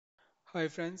Hi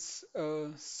friends,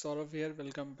 Saurav here.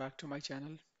 Welcome back to my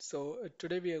channel.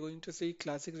 Today we are going to see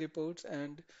classic reports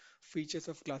and features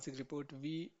of classic report.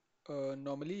 We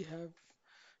normally have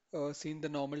seen the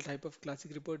normal type of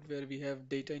classic report where we have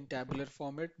data in tabular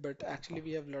format, but actually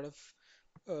we have a lot of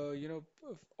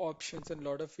options and a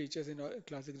lot of features in a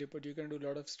classic report. You can do a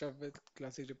lot of stuff with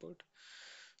classic report.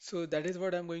 So that is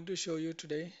what I'm going to show you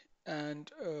today,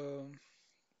 and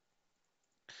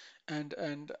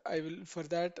and I will for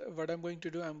that what I'm going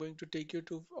to do, I'm going to take you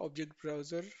to object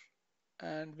browser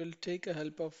and we'll take a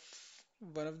help of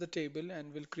one of the table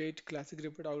and we'll create classic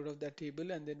report out of that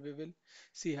table, and then we will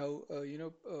see how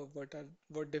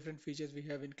what different features we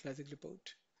have in classic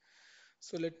report.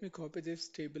 So let me copy this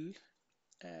table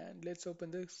and let's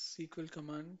open the SQL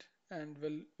command and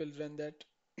we'll run that.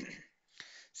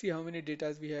 See how many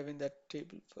data we have in that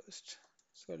table first.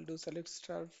 So I'll do select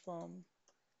star from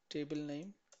table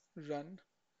name, run,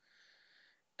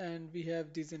 and we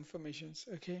have these informations.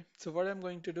 Okay, so what I'm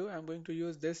going to do, I'm going to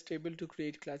use this table to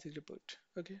create classic report.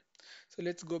 Okay, so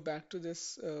let's go back to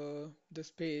this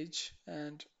page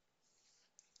and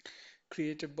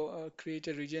create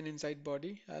a region inside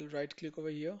body. I'll right click over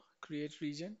here, create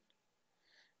region,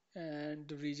 and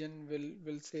the region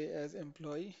will say as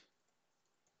employee,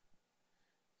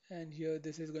 and here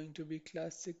this is going to be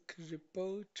classic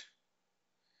report.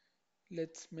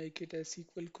 Let's make it a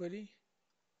SQL query,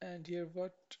 and here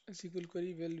what SQL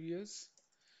query will use,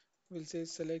 will say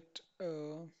select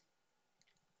employee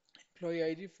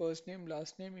ID, first name,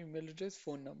 last name, email address,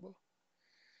 phone number.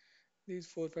 These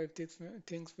four, five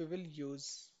things we will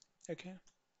use. Okay.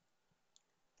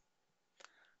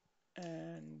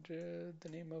 And the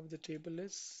name of the table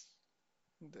is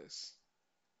this.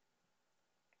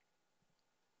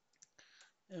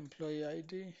 Employee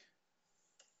ID,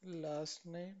 last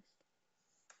name,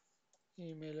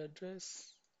 email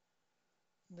address,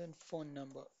 then phone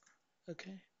number.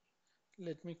 Okay.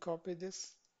 Let me copy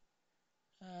this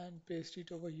and paste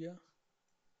it over here.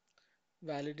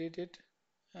 Validate it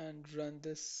and run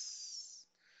this.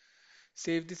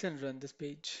 Save this and run this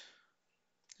page.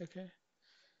 Okay.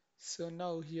 So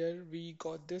now here we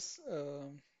got this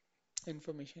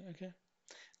information. Okay.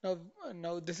 Now,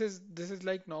 now this is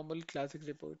like normal classic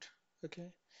report.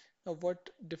 Okay. Now, what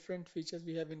different features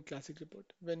we have in classic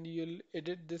report? When you'll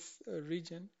edit this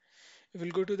region, if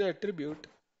you'll go to the attribute,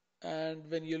 and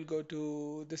when you'll go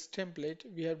to this template,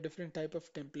 we have different type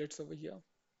of templates over here.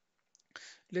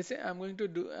 Let's say I'm going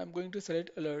to select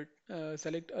alert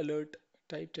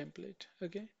type template.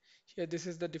 Okay. Here, this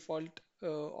is the default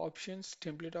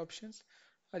template options.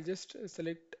 I'll just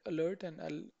select alert and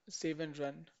I'll save and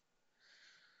run.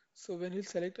 So when you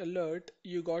select alert,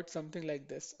 you got something like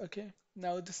this. Okay.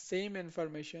 Now the same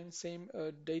information, same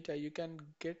data you can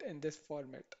get in this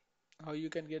format. How you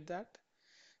can get that?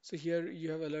 So here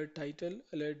you have alert title,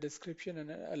 alert description, and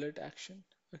an alert action.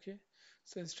 Okay.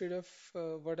 So instead of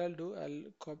what I'll do, I'll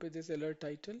copy this alert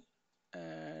title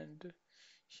and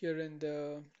here in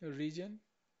the region,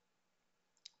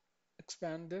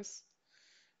 expand this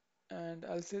and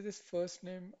I'll say this first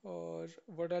name, or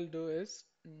what I'll do is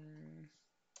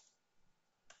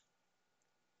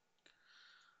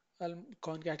I'll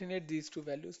concatenate these two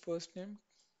values, first name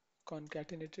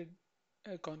concatenated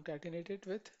concatenated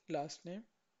with last name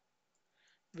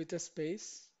with a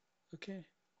space. Okay,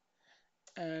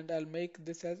 and I'll make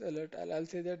this as alert. I'll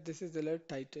say that this is alert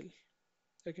title.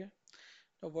 Okay,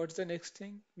 now what's the next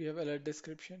thing? We have alert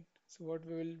description. So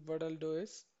what I'll do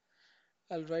is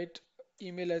I'll write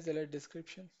email as alert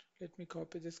description. Let me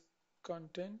copy this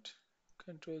content,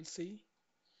 Control C,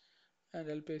 and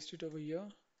I'll paste it over here.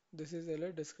 This is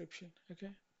alert description. Okay,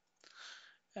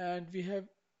 and we have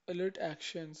alert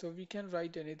action, so we can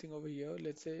write anything over here.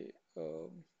 Let's say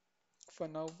for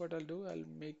now what I'll do, I'll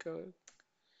make a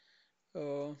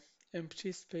uh,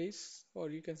 empty space, or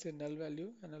you can say null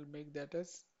value, and I'll make that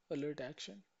as alert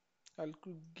action. I'll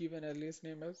give an alias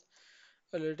name as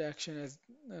alert action as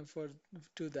for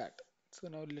to that. So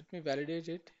now let me validate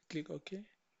it, click OK,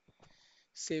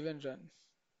 save and run.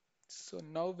 So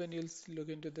now when you'll look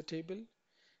into the table,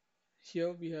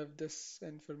 here we have this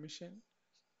information.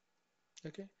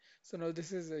 Okay, so now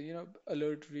this is a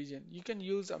alert region. You can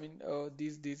use, I mean,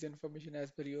 these information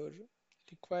as per your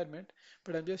requirement,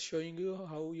 but I'm just showing you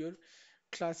how your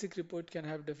classic report can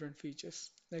have different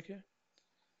features. Okay,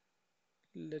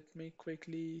 let me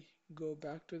quickly go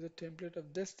back to the template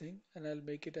of this thing, and I'll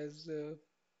make it as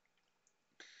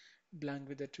blank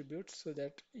with attributes so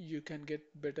that you can get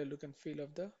better look and feel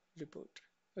of the report.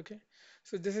 Okay,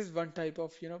 so this is one type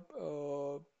of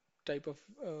type of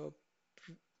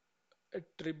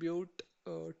attribute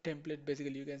template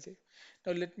basically you can say.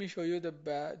 Now let me show you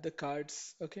the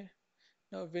cards. Okay.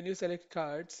 Now when you select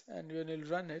cards and when you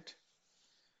run it,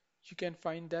 you can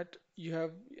find that you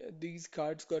have these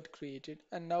cards got created,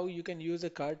 and now you can use a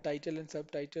card title and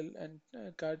subtitle and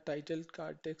card title,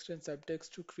 card text and subtext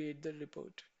to create the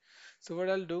report. So what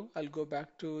I'll do, I'll go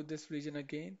back to this region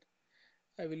again.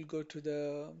 I will go to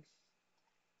the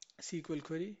SQL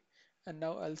query, and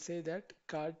now I'll say that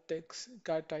card text,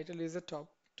 card title is the top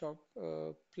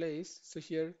place. So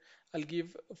here I'll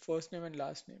give first name and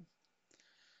last name.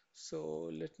 So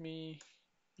let me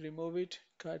remove it,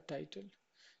 card title.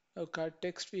 Now card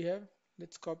text we have.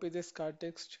 Let's copy this card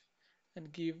text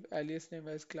and give alias name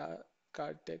as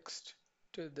card text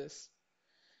to this.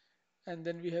 And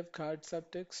then we have card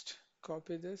subtext.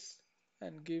 Copy this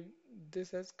and give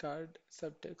this as card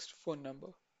subtext phone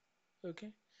number.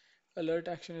 Okay. Alert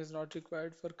action is not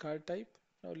required for card type.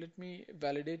 Now let me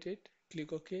validate it.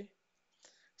 Click OK.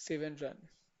 Save and run.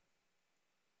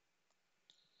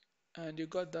 And you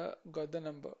got the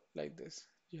number like this.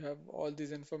 You have all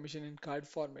this information in card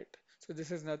format. So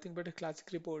this is nothing but a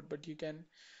classic report, but you can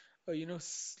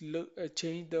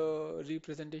change the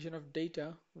representation of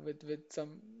data with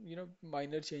some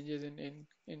minor changes in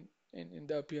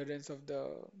the appearance of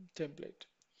the template.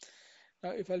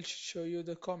 Now if I'll show you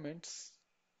the comments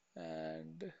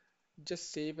and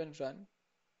just save and run,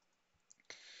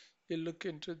 you look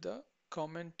into the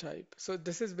comment type. So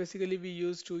this is basically we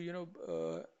use to,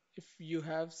 if you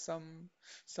have some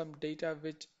data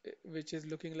which is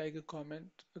looking like a comment.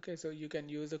 Okay, so you can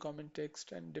use the comment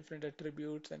text and different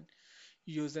attributes and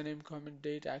username, comment,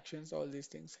 date, actions, all these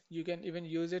things. You can even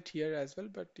use it here as well,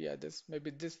 but yeah, this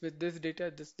maybe this with this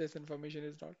data, this information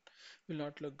is not will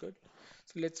not look good.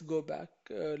 So let's go back.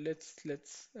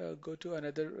 Let's go to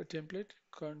another template,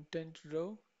 content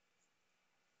row.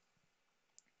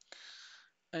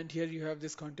 And here you have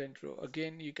this content row.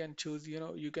 Again, you can choose,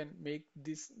 you can make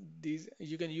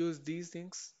you can use these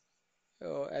things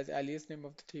as alias name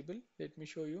of the table. Let me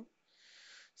show you.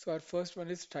 So our first one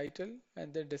is title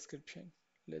and then description.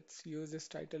 Let's use this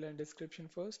title and description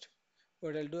first.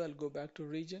 What I'll do, I'll go back to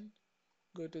region,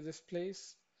 go to this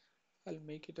place. I'll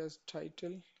make it as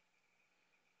title.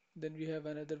 Then we have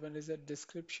another one is a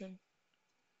description.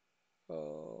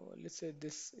 Let's say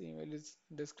this email is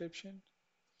description.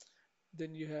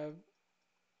 Then you have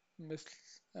miss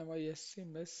MISC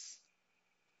miss.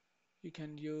 You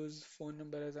can use phone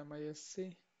number as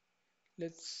MISC.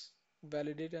 Let's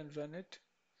validate and run it.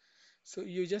 So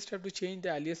you just have to change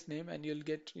the alias name and you'll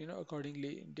get,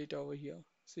 accordingly data over here.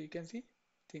 So you can see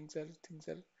things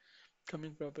are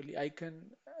coming properly. Icon,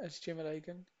 HTML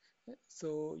icon.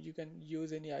 So you can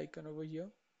use any icon over here.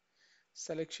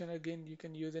 Selection again, you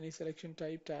can use any selection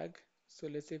type tag. So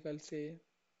let's say if I'll say,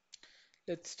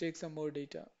 let's take some more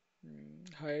data.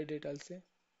 Hire date, I'll say.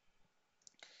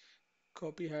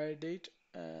 Copy hire date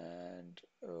and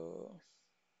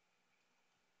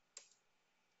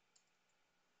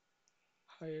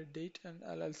hire date, and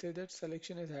I'll say that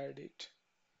selection is hire date.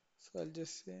 So I'll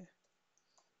just say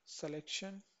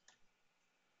selection.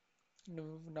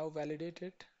 Now validate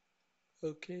it.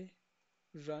 Okay,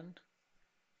 run,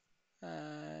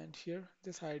 and here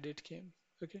this hire date came.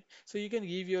 Okay, so you can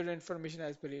give your information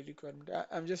as per your requirement.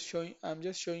 I'm just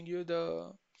showing you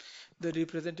the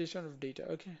representation of data.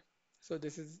 Okay, so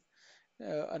this is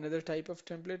another type of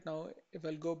template. Now if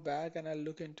I'll go back and I'll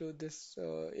look into this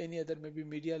any other maybe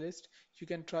media list, you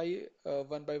can try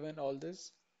one by one all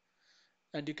this,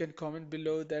 and you can comment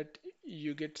below that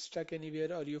you get stuck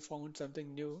anywhere or you found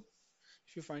something new.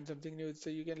 If you find something new, so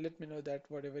you can let me know that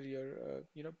whatever your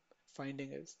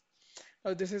finding is.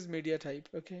 Now this is media type.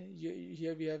 Okay,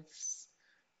 here we have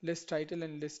list title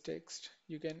and list text.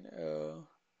 We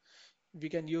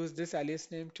can use this alias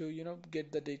name to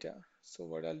get the data. So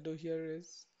what I'll do here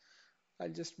is I'll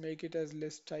just make it as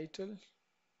list title.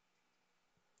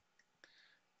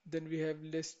 Then we have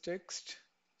list text.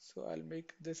 So I'll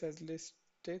make this as list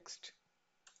text,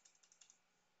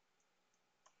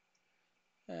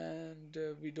 and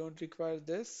we don't require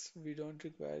this.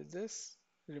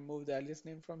 Remove the alias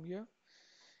name from here.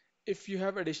 If you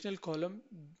have additional column,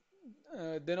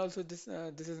 then also this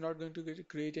is not going to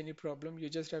create any problem. You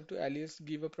just have to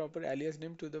give a proper alias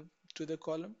name to the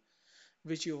column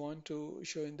which you want to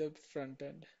show in the front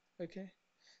end. Okay,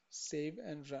 save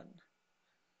and run.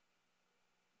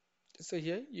 So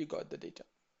here you got the data.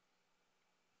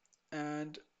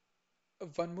 And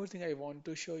one more thing I want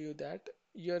to show you, that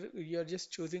you're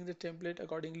just choosing the template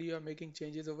accordingly. You are making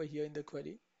changes over here in the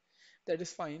query. That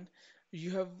is fine.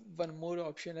 You have one more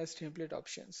option as template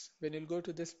options. When you'll go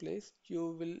to this place,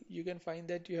 you can find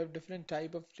that you have different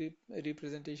type of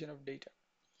representation of data.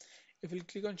 If you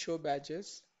click on show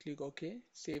badges, click OK,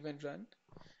 save and run,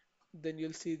 then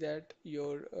you'll see that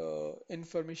your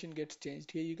information gets changed.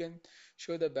 Here you can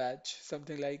show the badge,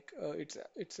 something like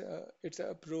it's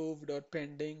approved or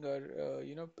pending or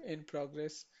in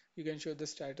progress. You can show the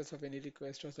status of any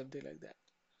request or something like that.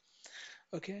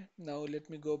 Okay, now let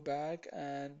me go back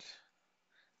and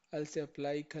I'll say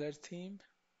apply color theme.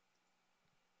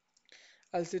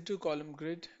 I'll say two column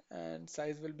grid and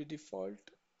size will be default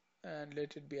and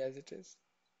let it be as it is.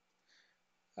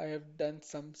 I have done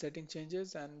some setting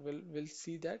changes and we'll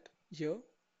see that here.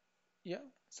 Yeah,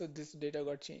 so this data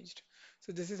got changed.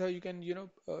 So this is how you can,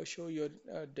 show your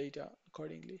data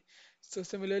accordingly. So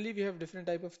similarly, we have different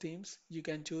type of themes. You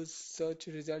can choose search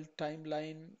result,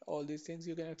 timeline, all these things.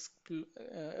 You can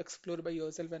explore by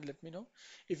yourself and let me know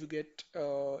if you get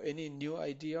any new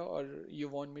idea or you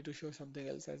want me to show something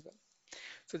else as well.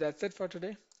 So that's it for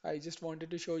today. I just wanted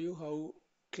to show you how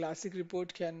classic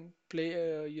report can play,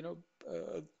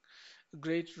 a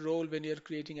great role when you're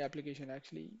creating application.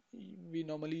 Actually, we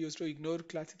normally used to ignore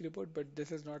classic report, but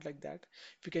this is not like that.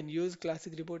 We can use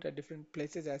classic report at different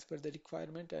places as per the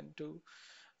requirement and to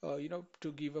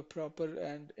give a proper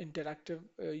and interactive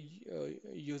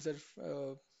user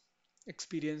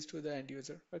experience to the end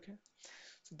user. Okay,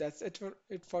 so that's it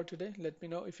for today. Let me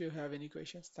know if you have any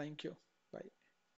questions. Thank you. Bye.